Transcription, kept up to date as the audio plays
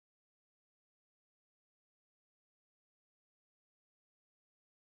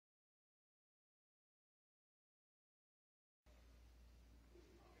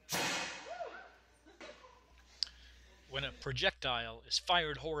When a projectile is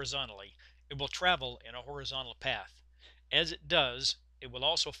fired horizontally, it will travel in a horizontal path. As it does, it will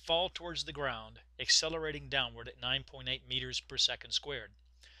also fall towards the ground, accelerating downward at 9.8 meters per second squared.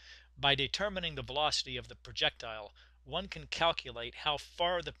 By determining the velocity of the projectile, one can calculate how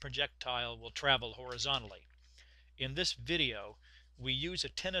far the projectile will travel horizontally. In this video, we use a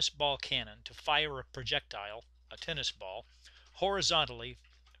tennis ball cannon to fire a projectile, a tennis ball, horizontally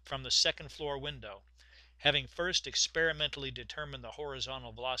from the second floor window. Having first experimentally determined the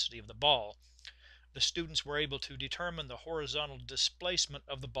horizontal velocity of the ball, the students were able to determine the horizontal displacement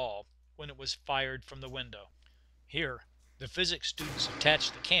of the ball when it was fired from the window. Here, the physics students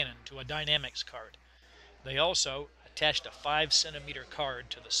attached the cannon to a dynamics cart. They also attached a 5 centimeter card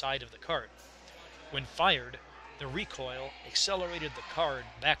to the side of the cart. When fired, the recoil accelerated the card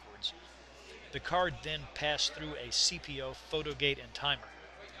backwards. The card then passed through a CPO photo gate and timer.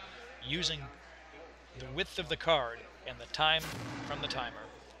 Using the width of the card and the time from the timer,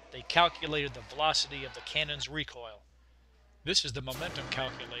 they calculated the velocity of the cannon's recoil. This is the momentum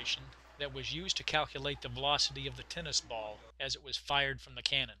calculation that was used to calculate the velocity of the tennis ball as it was fired from the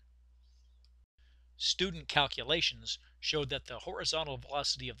cannon. Student calculations showed that the horizontal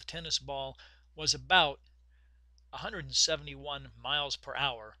velocity of the tennis ball was about 171 miles per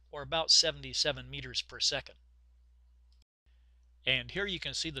hour, or about 77 meters per second. And here you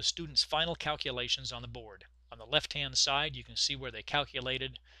can see the students' final calculations on the board. On the left-hand side, you can see where they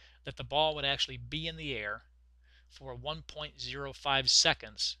calculated that the ball would actually be in the air for 1.05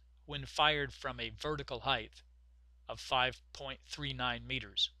 seconds when fired from a vertical height of 5.39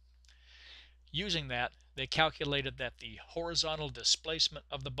 meters. Using that, they calculated that the horizontal displacement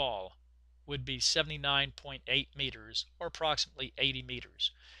of the ball would be 79.8 meters, or approximately 80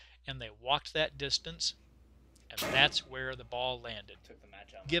 meters. And they walked that distance, and that's where the ball landed,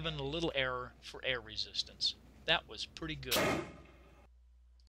 given a little error for air resistance. That was pretty good.